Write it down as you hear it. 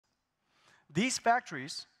These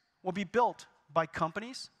factories will be built by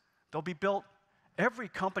companies. They'll be built, every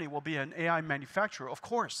company will be an AI manufacturer, of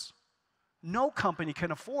course. No company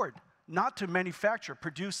can afford not to manufacture,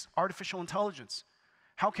 produce artificial intelligence.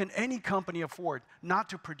 How can any company afford not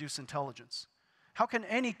to produce intelligence? How can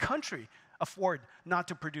any country afford not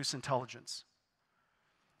to produce intelligence?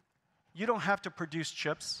 You don't have to produce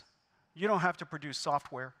chips. You don't have to produce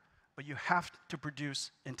software, but you have to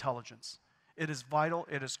produce intelligence. It is vital.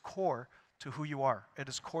 It is core to who you are. It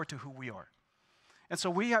is core to who we are. And so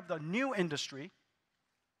we have the new industry,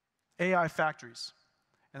 AI factories.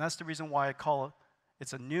 And that's the reason why I call it,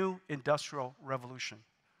 it's a new industrial revolution.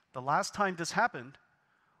 The last time this happened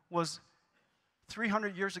was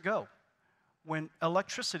 300 years ago when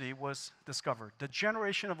electricity was discovered, the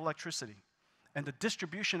generation of electricity and the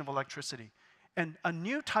distribution of electricity. And a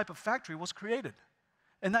new type of factory was created.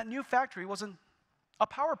 And that new factory wasn't a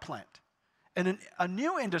power plant. And a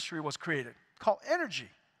new industry was created called energy.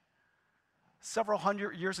 Several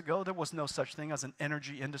hundred years ago, there was no such thing as an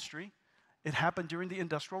energy industry. It happened during the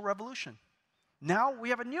Industrial Revolution. Now we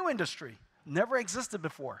have a new industry, never existed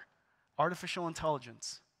before. Artificial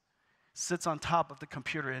intelligence sits on top of the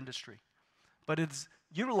computer industry. But it's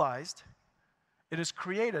utilized, it is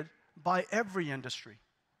created by every industry.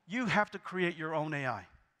 You have to create your own AI.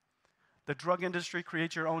 The drug industry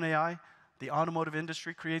creates your own AI. The automotive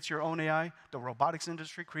industry creates your own AI. The robotics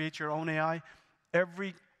industry creates your own AI.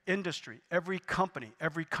 Every industry, every company,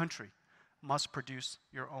 every country must produce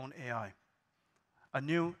your own AI. A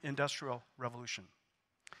new industrial revolution.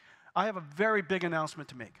 I have a very big announcement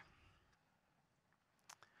to make.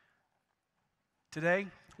 Today,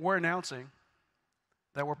 we're announcing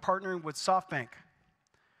that we're partnering with SoftBank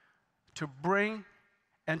to bring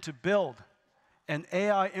and to build an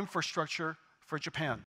AI infrastructure for Japan.